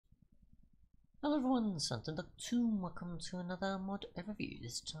Hello everyone, Santan2, welcome to another mod overview,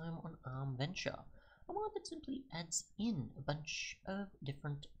 this time on Armventure, a mod that simply adds in a bunch of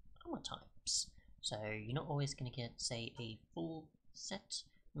different armor types. So you're not always going to get, say, a full set,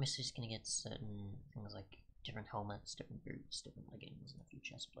 you're just going to get certain things like different helmets, different boots, different leggings, and a few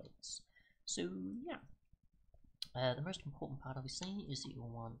chest plates. So yeah, the most important part obviously is that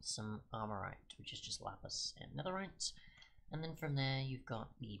you'll want some armorite, which is just lapis and netherite. And then from there you've got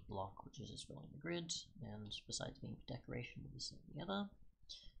the block, which is just filling the grid, and besides being for decoration with this and the other,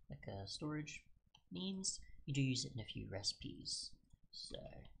 like storage needs, you do use it in a few recipes. So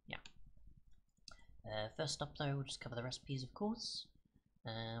yeah. First up though, we'll just cover the recipes of course,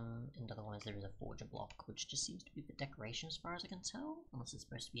 and otherwise there is a forger block, which just seems to be for decoration as far as I can tell, unless it's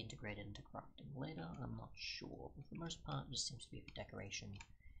supposed to be integrated into crafting later, I'm not sure, but for the most part it just seems to be for decoration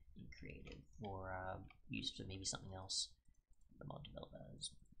in creative, or used for maybe something else. The mod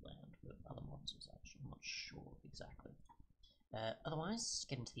developers land with other mods or such, I'm not sure exactly. Otherwise,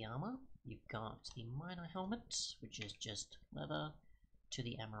 get into the armor. You've got the miner helmet, which is just leather, to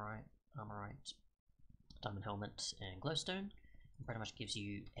the armorite diamond helmet and glowstone. It pretty much gives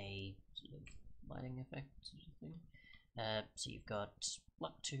you a sort of lighting effect sort of thing. So you've got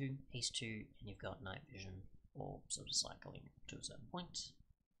luck 2, haste 2, and you've got night vision, or sort of cycling to a certain point.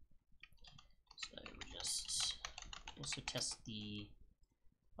 So we'll just also test the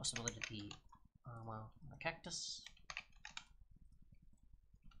possibility of the armor on a cactus.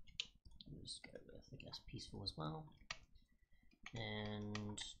 We'll just go with, I guess, peaceful as well.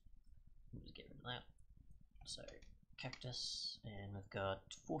 And we'll just get rid of that. So, cactus, and we've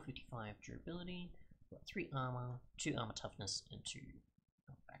got 455 durability, we've got 3 armor, 2 armor toughness, and 2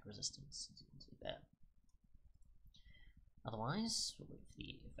 knockback resistance, as you can see there. Otherwise, we'll wait for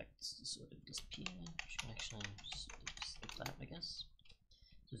the effects to sort of disappear, which can actually just skip that, I guess.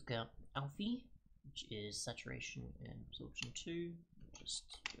 So we've got Alfie, which is saturation and absorption 2. We'll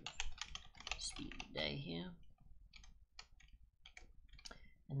just speed the day here.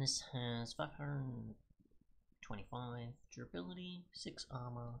 And this has 525 durability, 6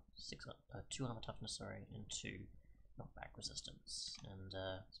 armor, 2 armor toughness, sorry, and 2 knockback resistance. And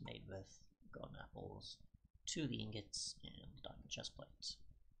it's made with golden apples, 2 of the ingots, and diamond chest plate.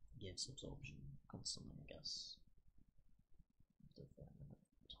 Gives absorption constantly, I guess.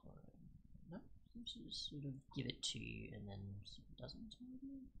 No, seems to just sort of give it to you and then it doesn't.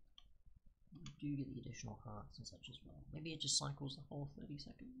 Maybe you do get the additional hearts and such as well. Maybe it just cycles the whole 30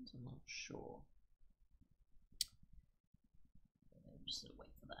 seconds. I'm not sure. Just sort of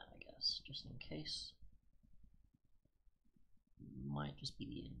wait for that, I guess, just in case. Might just be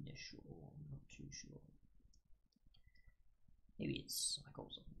the initial. I'm not too sure. Maybe it's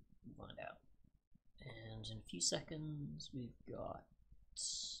cycles. We'll find out. And in a few seconds, we've got.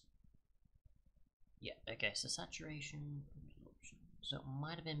 Yeah, okay, so saturation, absorption. So it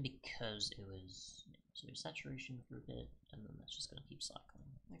might have been because it was. So saturation for a bit, and then that's just going to keep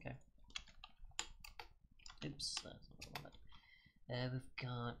cycling. Okay. Oops, that's not what I wanted. We've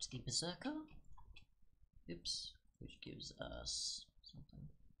got the Berserker. Oops, which gives us something.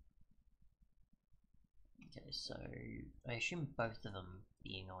 Okay, so I assume both of them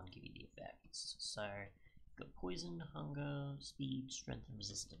being on give you the effects. So you've got poison, hunger, speed, strength, and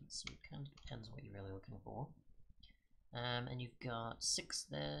resistance. So it kind of depends on what you're really looking for. And you've got 6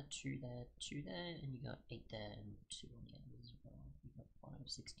 there, 2 there, 2 there, and you got 8 there and 2 on the end as well. You've got 5,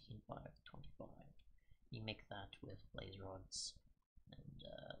 16, 5, 25. You make that with blaze rods and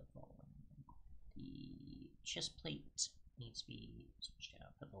the following. The chest plate needs to be switched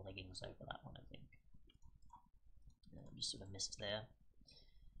out. Put the leggings over that one, I think. Just sort of missed there.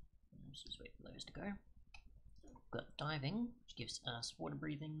 Let's just wait for those to go. We've got diving, which gives us water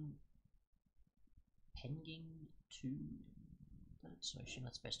breathing, pending 2. So I assume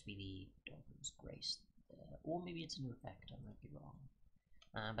that's supposed to be the Dolphin's Grace there. Or maybe it's a new effect, I might be wrong.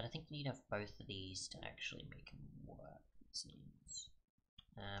 But I think you need to have both of these to actually make them work, it seems.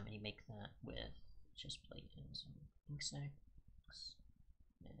 And you make that with chest plate and some ink sacks.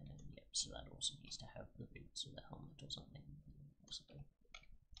 And yep, so that also needs to have the boots or the helmet or something, possibly.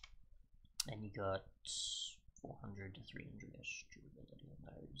 And you got 400 to 300-ish durability on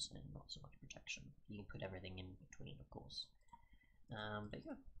those, and not so much protection. You can put everything in between, of course. But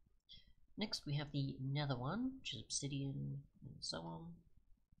yeah. Next we have the nether one, which is obsidian, and so on.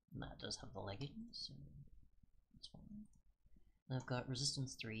 And that does have the leggings, so that's fine. And I've got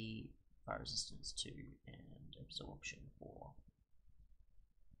resistance 3, fire resistance 2, and absorption 4.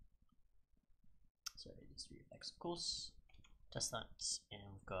 So these 3 effects, of course. Test that,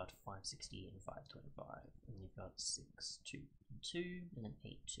 and we've got 560 and 525, and you've got 6, 2, and 2, and then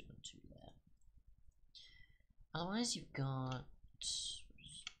 8, 2, and 2 there. Otherwise, you've got...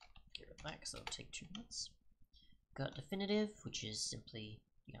 Get rid of that because that'll take 2 minutes. Got definitive, which is simply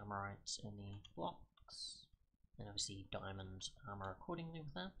the armorites and the blocks, and obviously diamond armor accordingly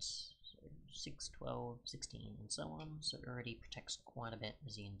with that. So 6, 12, 16, and so on. So it already protects quite a bit,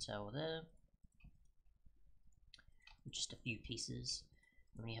 as you can tell there. With just a few pieces.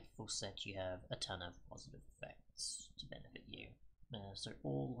 And when you have a full set, you have a ton of positive effects to benefit you. So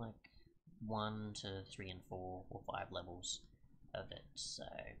all like 1 to 3 and 4 or 5 levels of it. So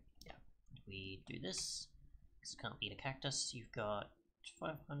yeah, if we do this. Because it can't beat a cactus, you've got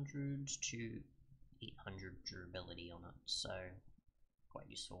 500 to 800 durability on it, so quite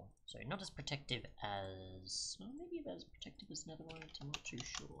useful. So not as protective as, well, maybe as protective as netherite, I'm not too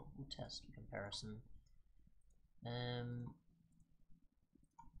sure. We'll test for comparison.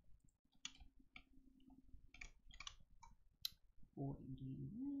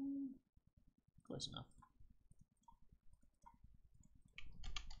 480, close enough.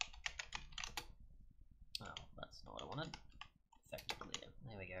 Oh, that's not what I wanted. Effectively,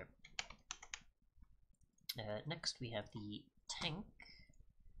 there we go. Next we have the tank,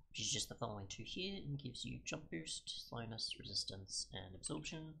 which is just the following 2 here, and gives you jump boost, slowness, resistance, and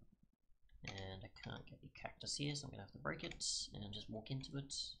absorption. And I can't get the cactus here, so I'm going to have to break it and just walk into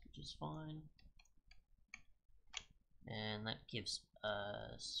it, which is fine. And that gives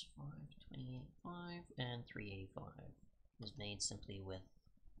us 528.5 and 385. It was made simply with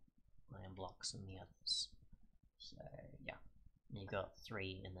iron blocks and the others. So yeah, and you've got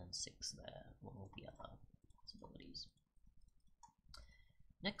 3 and then 6 there, along with the other abilities.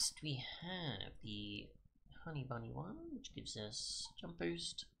 Next we have the Honey Bunny one, which gives us jump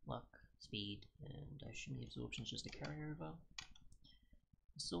boost, luck, speed, and I assume the absorption is just a carryover.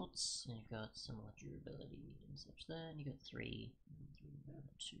 Sorts, and you've got similar durability and such there, and you've got 3 and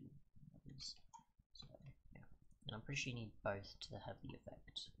 2 others. So yeah, and I'm pretty sure you need both to have the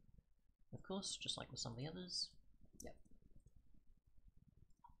effect. Of course, just like with some of the others. Yep.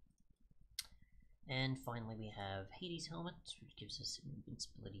 And finally we have Hades Helmet, which gives us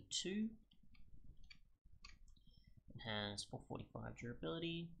Invincibility 2. It has 445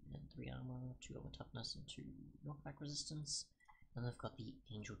 durability, and 3 armor, 2 over toughness, and 2 knockback resistance. And they've got the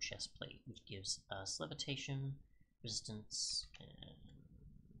Angel Chestplate, which gives us levitation, resistance, and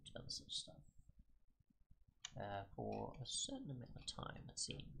other such stuff. For a certain amount of time, it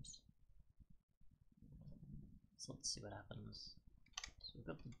seems. So let's see what happens. So we've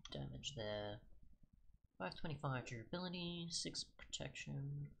got the damage there. 525 durability, 6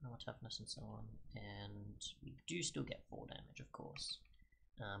 protection, armor toughness, and so on. And we do still get 4 damage, of course.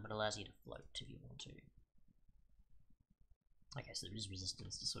 But it allows you to float if you want to. Okay, so there is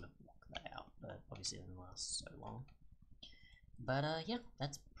resistance to sort of block that out, but obviously it doesn't last so long. But yeah,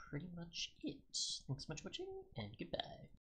 that's pretty much it. Thanks so much for watching, and goodbye.